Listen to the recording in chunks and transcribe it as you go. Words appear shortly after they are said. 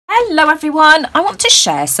Hello everyone, I want to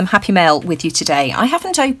share some happy mail with you today. I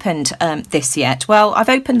haven't opened this yet. Well, I've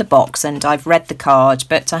opened the box and I've read the card,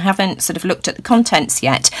 but I haven't sort of looked at the contents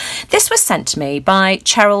yet. This was sent to me by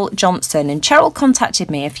Cheryl Johnson, and Cheryl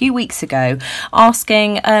contacted me a few weeks ago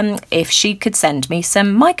asking if she could send me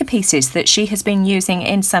some mica pieces that she has been using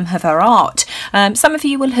in some of her art. Some of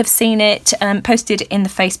you will have seen it posted in the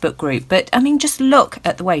Facebook group, but I mean, just look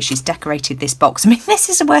at the way she's decorated this box. I mean, this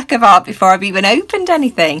is a work of art before I've even opened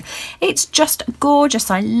anything. It's just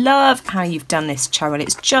gorgeous. I love how you've done this, Cheryl.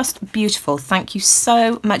 It's just beautiful. Thank you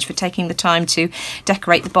so much for taking the time to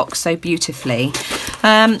decorate the box so beautifully.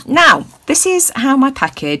 Now, this is how my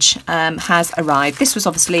package has arrived. This was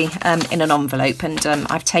obviously in an envelope, and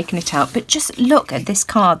I've taken it out. But just look at this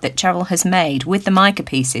card that Cheryl has made with the mica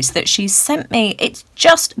pieces that she's sent me. It's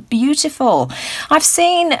just beautiful. I've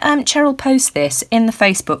seen Cheryl post this in the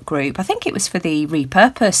Facebook group. I think it was for the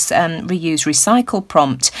repurpose, reuse, recycle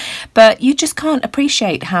prompt. But you just can't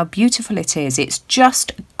appreciate how beautiful it is. It's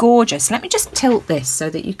just gorgeous. Let me just tilt this so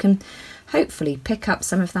that you can hopefully pick up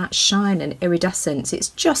some of that shine and iridescence. It's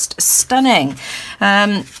just stunning.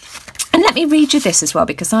 And let me read you this as well,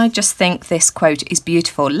 because I just think this quote is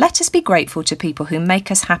beautiful. Let us be grateful to people who make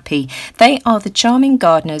us happy. They are the charming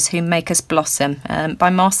gardeners who make us blossom. By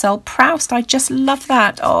Marcel Proust. I just love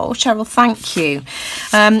that. Oh, Cheryl, thank you.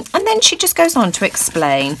 And then she just goes on to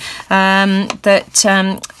explain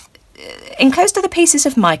that enclosed are the pieces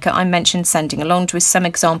of mica I mentioned sending, along with some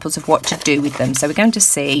examples of what to do with them. So we're going to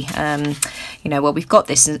see, well, we've got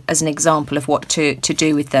this as an example of what to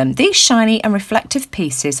do with them. These shiny and reflective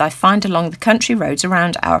pieces I find along the country roads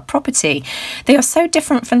around our property. They are so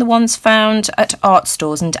different from the ones found at art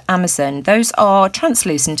stores and Amazon. Those are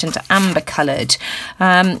translucent and amber coloured.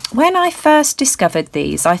 When I first discovered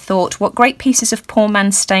these, I thought, what great pieces of poor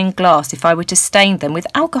man's stained glass if I were to stain them with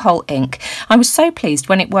alcohol ink. I was so pleased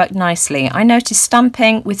when it worked nicely. I noticed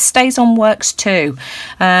stamping with stays-on works too.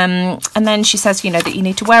 And then she says, that you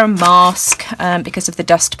need to wear a mask because of the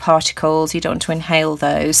dust particles. You don't want to inhale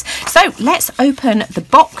those. So let's open the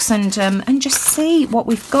box and just see what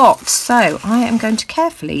we've got. So I am going to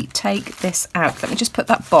carefully take this out. Let me just put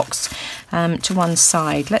that box to one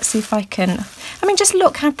side. Let's see if I can. I mean, just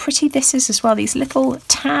look how pretty this is as well. These little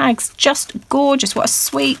tags, just gorgeous. What a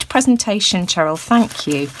sweet presentation, Cheryl. Thank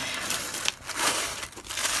you.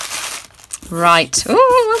 Right,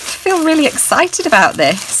 oh, I feel really excited about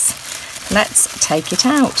this. Let's take it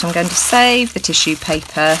out. I'm going to save the tissue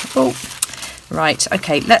paper. Oh, right,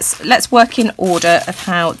 okay, let's work in order of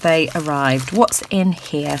how they arrived. What's in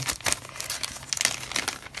here?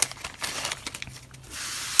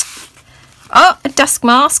 Oh, a dust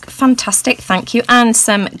mask, fantastic, thank you, and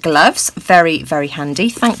some gloves, very, very handy,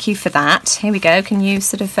 thank you for that. Here we go, can you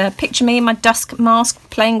sort of picture me in my dust mask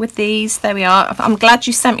playing with these? There we are. I'm glad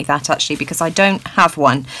you sent me that actually, because I don't have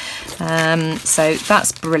one, so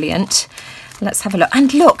that's brilliant. Let's have a look,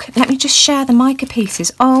 and look, let me just share the mica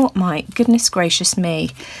pieces. Oh my goodness gracious me,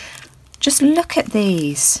 just look at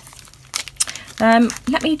these.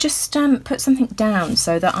 Let me just put something down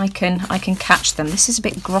so that I can catch them. This is a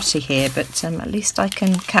bit grotty here, but at least I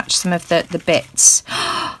can catch some of the bits.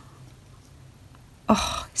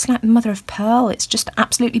 Oh, it's like mother of pearl. It's just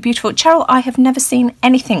absolutely beautiful. Cheryl, I have never seen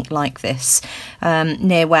anything like this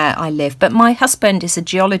near where I live, but my husband is a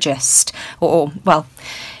geologist, well,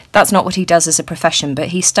 that's not what he does as a profession, but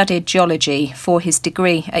he studied geology for his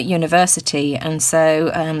degree at university, and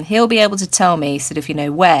so he'll be able to tell me sort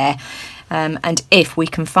of, where and if we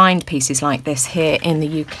can find pieces like this here in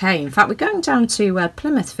the UK. In fact, we're going down to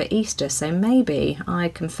Plymouth for Easter, so maybe I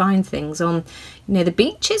can find things on the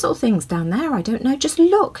beaches or things down there. I don't know. Just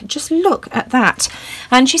look at that.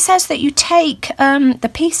 And she says that you take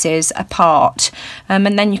the pieces apart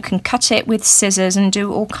and then you can cut it with scissors and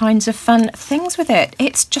do all kinds of fun things with it.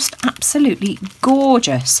 It's just absolutely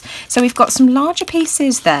gorgeous. So we've got some larger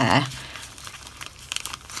pieces there.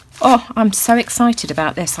 Oh, I'm so excited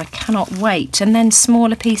about this. I cannot wait. And then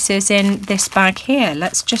smaller pieces in this bag here.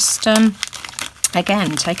 Let's just,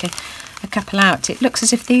 again, take a couple out. It looks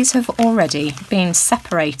as if these have already been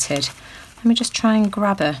separated. Let me just try and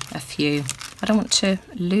grab a few. I don't want to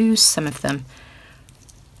lose some of them.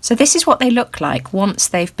 So this is what they look like once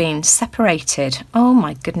they've been separated. Oh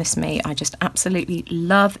my goodness me, I just absolutely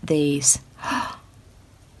love these.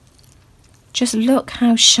 Just look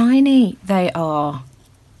how shiny they are.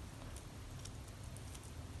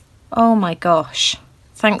 Oh my gosh,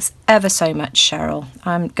 thanks ever so much, Cheryl.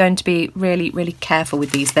 I'm going to be really, really careful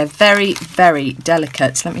with these. They're very, very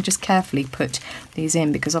delicate. So let me just carefully put these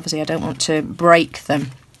in, because obviously I don't want to break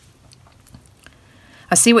them.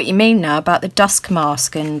 I see what you mean now about the dust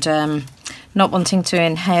mask and not wanting to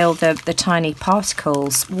inhale the tiny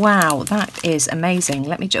particles. Wow, that is amazing.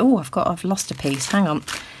 Let me, oh, I've lost a piece. Hang on.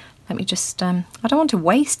 Let me just, I don't want to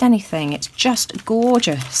waste anything. It's just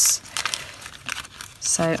gorgeous.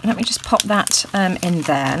 So let me just pop that in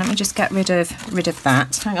there. Let me just get rid of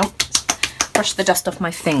that. Hang on. Brush the dust off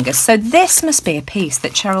my fingers. So this must be a piece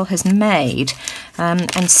that Cheryl has made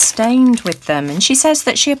and stained with them. And she says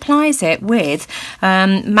that she applies it with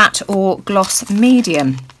matte or gloss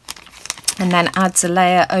medium, and then adds a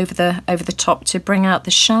layer over the top to bring out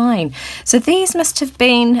the shine. So these must have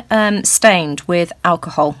been stained with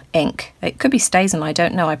alcohol ink. It could be STAZN, I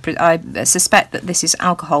don't know. I suspect that this is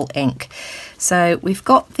alcohol ink. So we've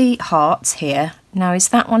got the hearts here. Now, is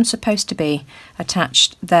that one supposed to be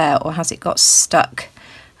attached there, or has it got stuck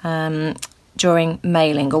during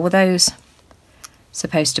mailing, or were those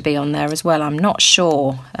supposed to be on there as well? I'm not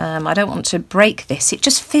sure. I don't want to break this. It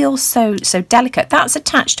just feels so delicate. That's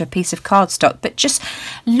attached to a piece of cardstock, but just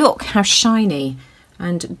look how shiny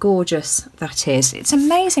and gorgeous that is. It's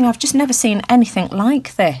amazing. I've just never seen anything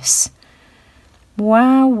like this.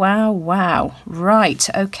 Wow, wow, wow. Right,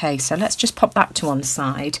 okay, so let's just pop that to one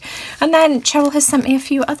side. And then Cheryl has sent me a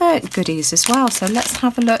few other goodies as well, so let's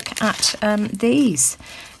have a look at these.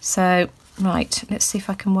 So, right, let's see if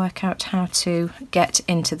I can work out how to get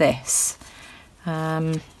into this.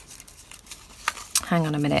 Hang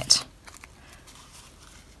on a minute.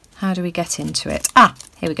 How do we get into it? Ah,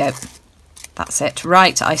 here we go. That's it.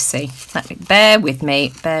 Right, I see. Bear with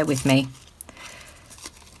me, bear with me.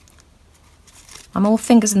 I'm all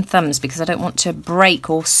fingers and thumbs because I don't want to break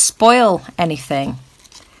or spoil anything.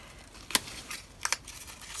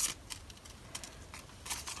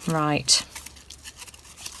 Right,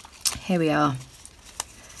 here we are.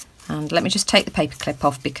 And let me just take the paper clip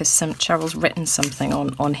off because Cheryl's written something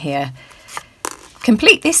on here.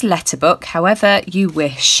 Complete this letter book however you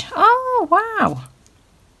wish. Oh, wow.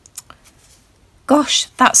 Gosh,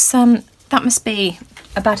 that's that must be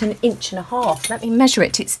about 1.5 inches. Let me measure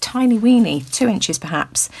it. It's tiny weeny, 2 inches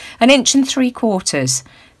perhaps. 1.75 inches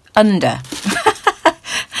under.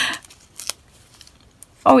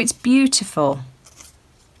 Oh, it's beautiful.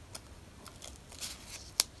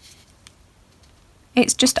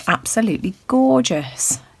 It's just absolutely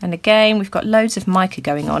gorgeous. And again, we've got loads of mica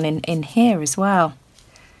going on in here as well.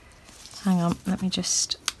 Hang on, let me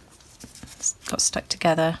just, it's got stuck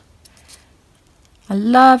together. I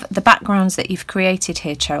love the backgrounds that you've created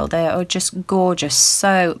here, Cheryl. They are just gorgeous,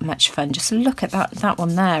 so much fun. Just look at that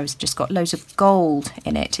one there. It's just got loads of gold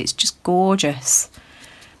in it. It's just gorgeous.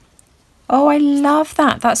 Oh, I love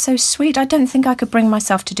that. That's so sweet. I don't think I could bring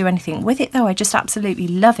myself to do anything with it, though. I just absolutely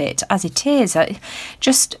love it as it is.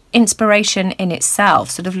 Just inspiration in itself,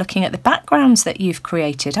 sort of looking at the backgrounds that you've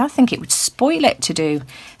created. I think it would spoil it to do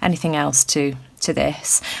anything else to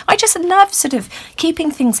this. I just love sort of keeping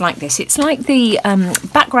things like this. It's like the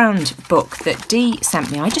background book that Dee sent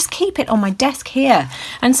me. I just keep it on my desk here,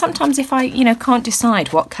 and sometimes if I can't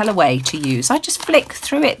decide what colourway to use, I just flick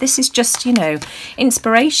through it. This is just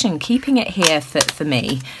inspiration, keeping it here for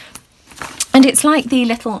me. And it's like the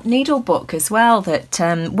little needle book as well that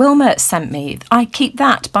Wilma sent me. I keep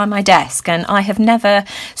that by my desk, and I have never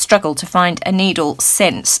struggled to find a needle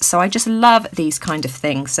since. So I just love these kind of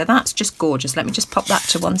things. So that's just gorgeous. Let me just pop that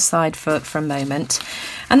to one side for a moment.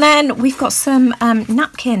 And then we've got some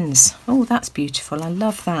napkins. Oh, that's beautiful. I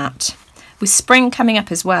love that. With spring coming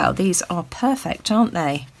up as well, these are perfect, aren't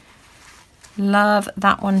they? Love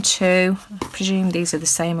that one too. I presume these are the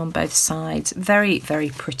same on both sides. Very, very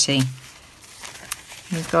pretty.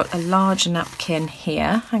 We've got a large napkin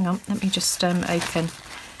here. Hang on, let me just open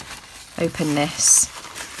this.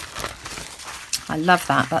 I love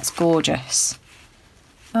that. That's gorgeous.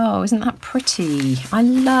 Oh, isn't that pretty? I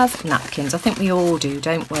love napkins. I think we all do,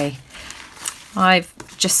 don't we? I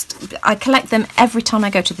collect them every time I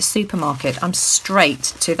go to the supermarket. I'm straight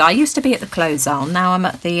to I used to be at the clothes aisle. Now I'm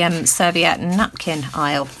at the serviette and napkin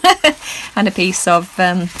aisle, and a piece of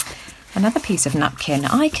another piece of napkin.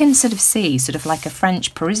 I can sort of see sort of like a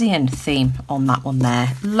French Parisian theme on that one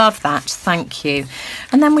there. Love that. Thank you.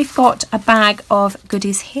 And then we've got a bag of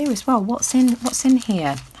goodies here as well. What's in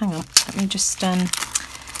here? Hang on. Let me just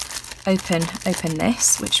open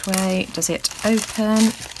this. Which way does it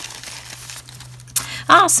open?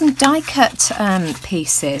 Ah, some die cut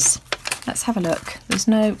pieces. Let's have a look. There's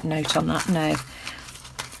no note on that. No.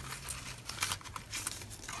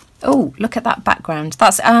 Oh, look at that background.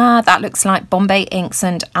 That looks like Bombay inks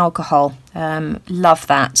and alcohol. Love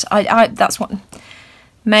that. That's what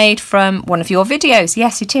made from one of your videos.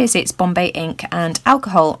 Yes, it is. It's Bombay ink and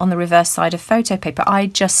alcohol on the reverse side of photo paper. I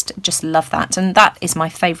just love that, and that is my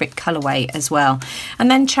favourite colourway as well.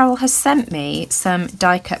 And then Cheryl has sent me some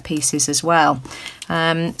die cut pieces as well.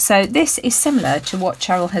 So this is similar to what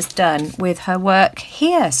Cheryl has done with her work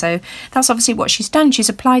here. So that's obviously what she's done. She's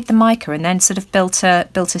applied the mica and then sort of built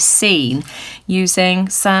a scene using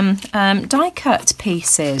some die cut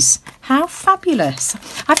pieces. How fabulous.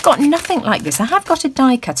 I've got nothing like this. I have got a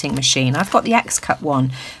die cutting machine. I've got the X-Cut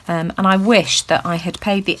one, and I wish that I had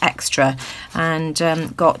paid the extra and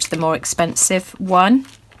got the more expensive one.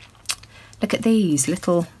 Look at these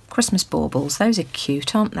little Christmas baubles. Those are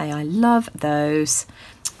cute, aren't they? I love those.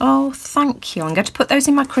 Oh, thank you. I'm going to put those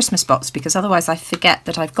in my Christmas box because otherwise I forget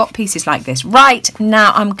that I've got pieces like this. Right,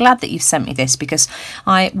 now I'm glad that you've sent me this because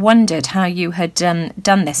I wondered how you had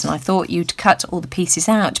done this, and I thought you'd cut all the pieces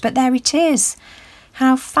out, but there it is.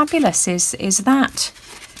 How fabulous is that?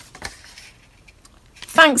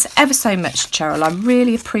 Thanks ever so much, Cheryl. I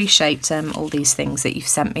really appreciate all these things that you've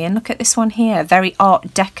sent me. And look at this one here, very Art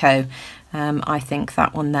Deco. I think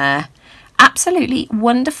that one there. Absolutely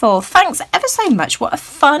wonderful. Thanks ever so much. What a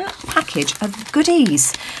fun package of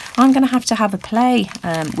goodies. I'm going to have a play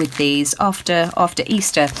with these after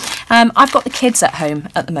Easter. I've got the kids at home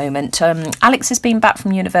at the moment. Alex has been back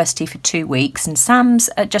from university for 2 weeks and Sam's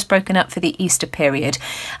just broken up for the Easter period.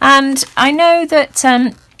 And I know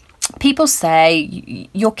that people say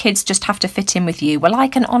your kids just have to fit in with you. Well, I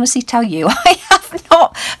can honestly tell you I have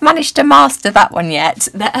not managed to master that one yet.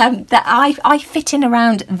 That I fit in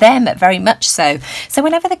around them very much so. So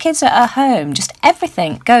whenever the kids are at home, just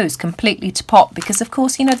everything goes completely to pot because, of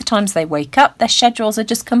course, you know, the times they wake up, their schedules are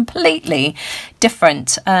just completely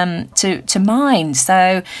different to mine.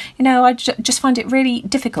 So, you know, I just find it really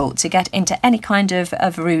difficult to get into any kind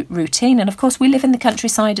of routine. And, of course, we live in the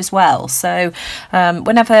countryside as well. So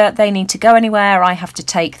whenever they need to go anywhere, I have to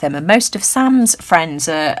take them. And most of Sam's friends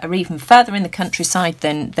are even further in the countryside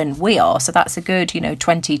than we are. So that's a good, you know,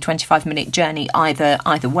 20-25 minute journey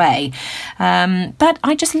either way. But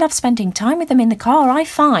I just love spending time with them in the car. I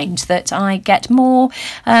find that I get more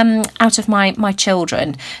out of my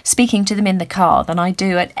children speaking to them in the car than I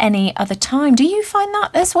do at any other time. Do you find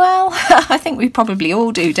that as well? I think we probably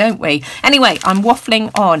all do, don't we? Anyway, I'm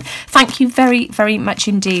waffling on. Thank you very, very much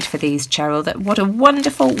indeed for these, Cheryl. What a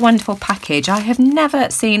wonderful, wonderful package. I have never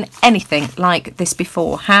seen anything like this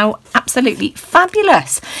before. How absolutely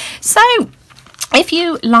fabulous. So if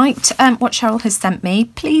you liked what Cheryl has sent me,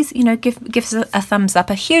 please, you know, give us a thumbs up.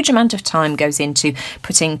 A huge amount of time goes into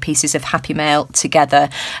putting pieces of Happy Mail together.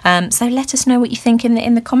 So let us know what you think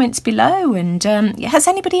in the comments below. And has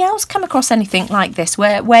anybody else come across anything like this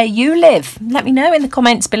where you live? Let me know in the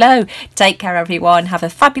comments below. Take care, everyone. Have a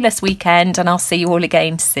fabulous weekend, and I'll see you all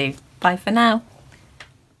again soon. Bye for now.